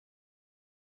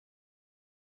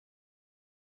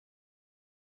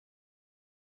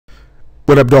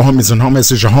What up, though, homies and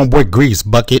homies? It's your homeboy Grease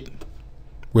Bucket.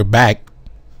 We're back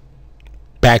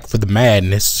for the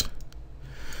madness.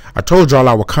 I told y'all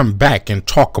I would come back and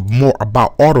talk more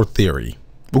about auto theory.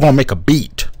 We're gonna make a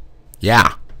beat,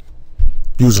 yeah,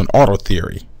 using auto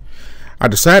theory. I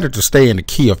decided to stay in the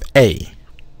key of A.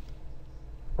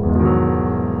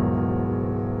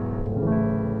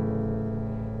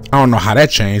 I don't know how that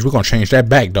changed. We're gonna change that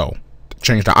back though.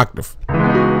 Change the octave.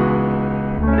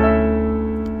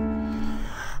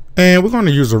 And we're going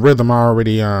to use a rhythm I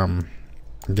already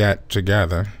got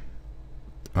together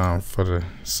for the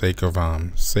sake of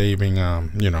saving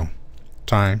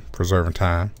time, preserving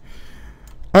time.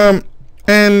 What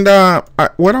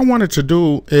I wanted to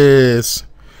do is,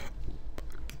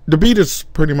 the beat is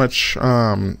pretty much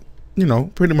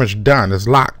pretty much done. It's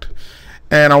locked.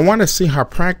 And I want to see how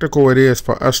practical it is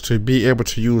for us to be able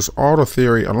to use auto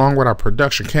theory along with our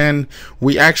production. Can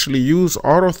we actually use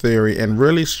auto theory and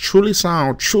really truly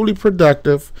sound truly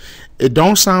productive? It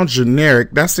don't sound generic.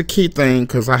 That's the key thing,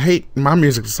 because I hate my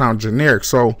music to sound generic.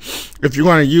 So if you're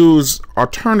going to use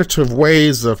alternative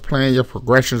ways of playing your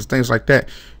progressions, things like that,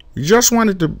 you just want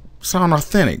it to sound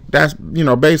authentic. That's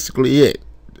basically it.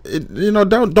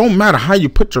 Don't matter how you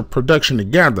put your production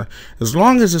together, as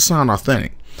long as it sounds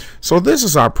authentic. So this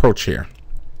is our approach here.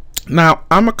 Now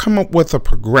I'm gonna come up with a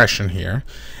progression here,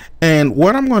 and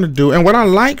what I'm going to do, and what I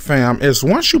like, fam, is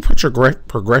once you put your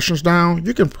progressions down,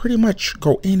 you can pretty much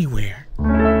go anywhere.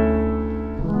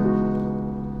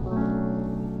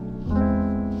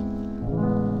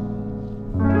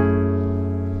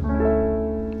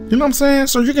 You know what I'm saying?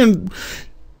 So you can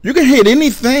hit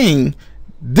anything.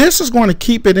 This is going to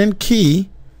keep it in key.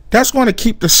 That's going to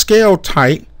keep the scale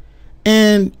tight,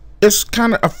 and it's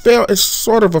kind of it's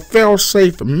sort of a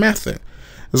fail-safe method.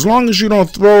 As long as you don't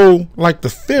throw like the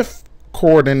 5th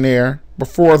chord in there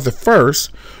before the 1st,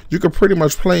 you can pretty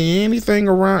much play anything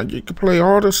around. You can play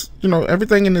all this,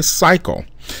 everything in this cycle.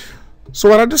 So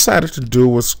what I decided to do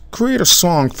was create a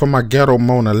song for my ghetto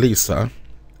Mona Lisa,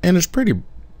 and it's pretty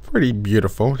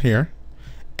beautiful here.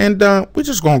 And we're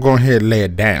just gonna go ahead and lay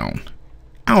it down.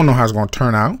 I don't know how it's gonna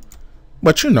turn out,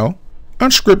 but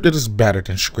unscripted is better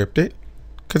than scripted,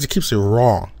 because it keeps it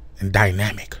raw and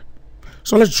dynamic.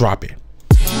 So let's drop it.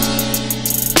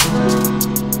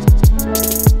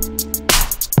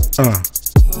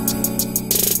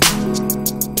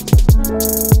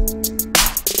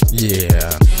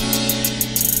 Yeah.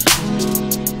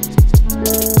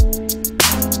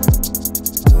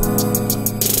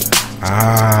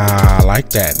 I like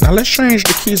that. Now let's change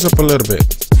the keys up a little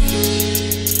bit.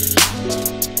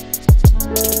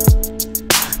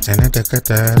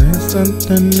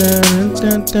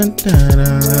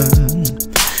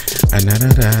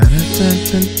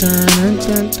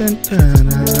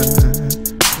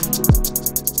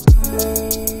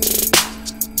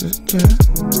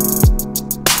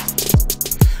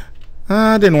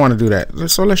 I didn't want to do that,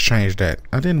 so let's change that.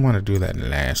 I didn't want to do that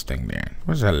last thing there.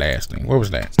 What's that last thing? What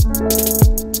was that?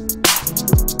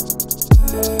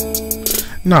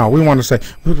 No, we want to say.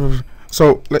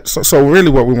 So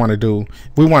really what we want to do,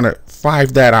 we want to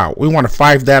 5 that out. We want to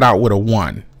 5 that out with a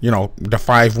 1. The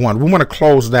 5-1. We want to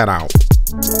close that out.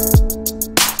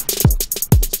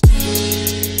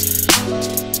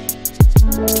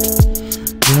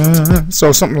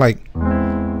 So something like,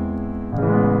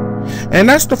 and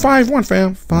that's the 5-1,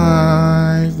 fam.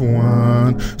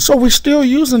 5-1. So we're still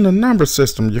using the number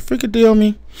system. You figure deal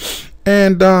me?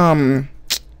 And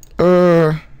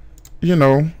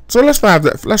so let's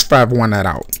 5-1 that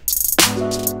out.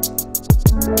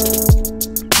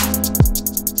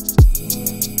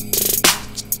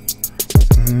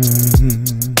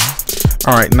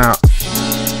 All right, now.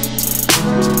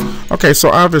 Okay,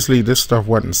 so obviously this stuff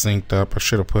wasn't synced up. I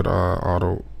should have put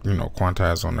auto,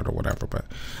 quantize on it or whatever. But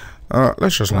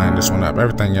let's just line this one up.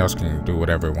 Everything else can do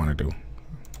whatever it want to do.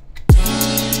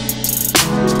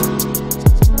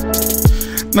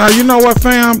 Now, you know what,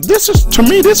 fam? To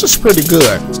me, this is pretty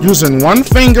good. Using one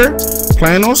finger,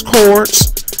 playing those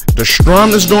chords. The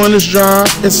strum is doing this job.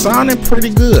 It's sounding pretty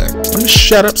good. Let me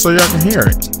shut up so y'all can hear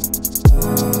it.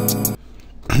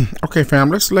 Okay, fam.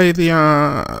 Let's lay the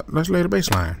bass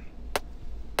line.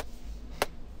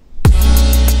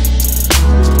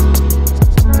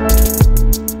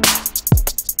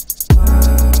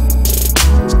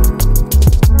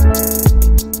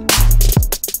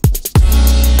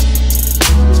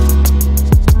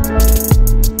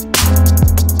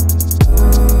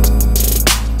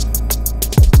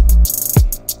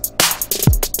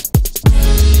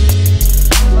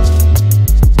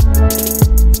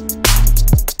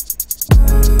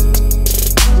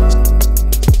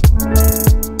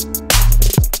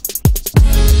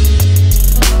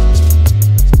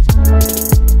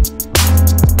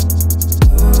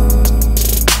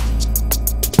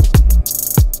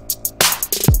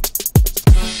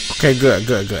 Okay, good.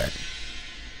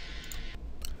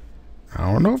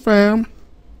 I don't know, fam.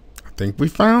 I think we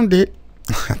found it.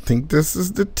 I think this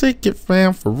is the ticket,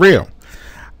 fam, for real.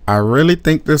 I really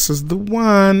think this is the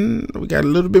one. We got a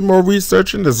little bit more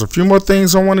researching. There's a few more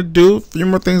things I want to do, a few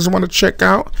more things I want to check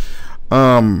out.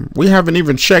 We haven't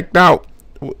even checked out.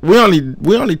 We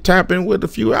only tap in with a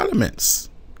few elements,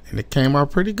 and it came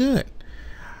out pretty good.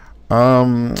 I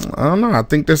don't know. I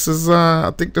think this is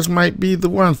I think this might be the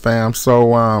one, fam.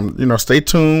 So you know, stay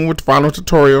tuned with the following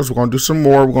tutorials. We're gonna do some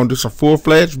more. We're gonna do some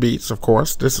full-fledged beats, of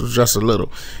course. This is just a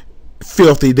little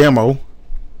filthy demo,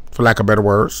 for lack of better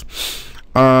words.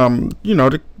 You know,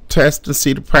 to test and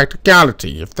see the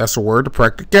practicality, if that's a word, the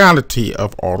practicality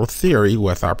of auto theory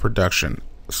with our production.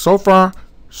 So far,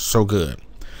 so good.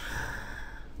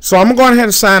 So I'm gonna go ahead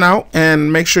and sign out,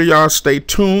 and make sure y'all stay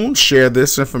tuned, share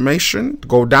this information,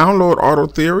 go download Auto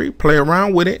Theory, play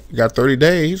around with it. You got 30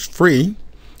 days free,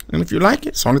 and if you like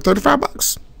it, it's only 35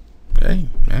 bucks. Hey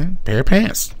man, pair of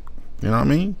pants, you know what I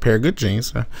mean, pair of good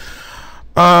jeans.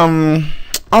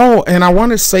 Oh, and I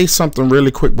want to say something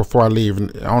really quick before I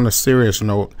leave. On a serious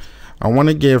note, I want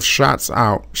to give shout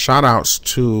outs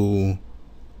to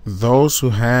those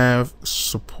who have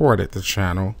supported the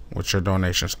channel with your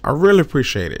donations. I really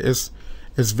appreciate it.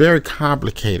 It's very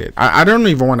complicated. I don't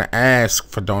even want to ask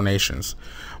for donations,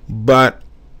 but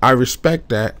I respect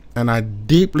that, and I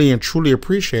deeply and truly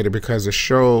appreciate it, because it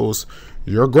shows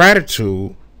your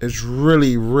gratitude is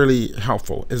really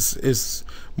helpful. It's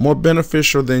more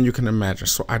beneficial than you can imagine.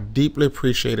 So I deeply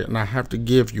appreciate it, and I have to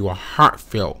give you a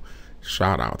heartfelt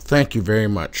shout out. Thank you very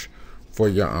much for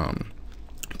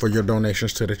your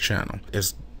donations to the channel.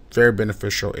 It's very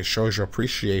beneficial. It shows your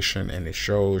appreciation, and it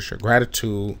shows your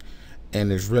gratitude,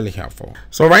 and it's really helpful.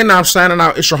 So right now I'm signing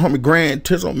out. It's your homie Grand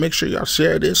Tizzle. Make sure y'all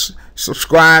share this,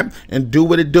 subscribe, and do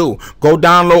what it do. Go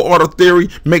download Auto Theory,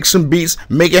 make some beats,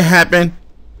 make it happen,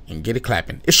 and get it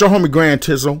clapping. It's your homie Grand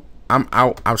Tizzle. I'm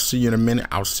out. I'll see you in a minute.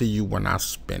 I'll see you when I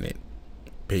spin it.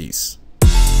 Peace.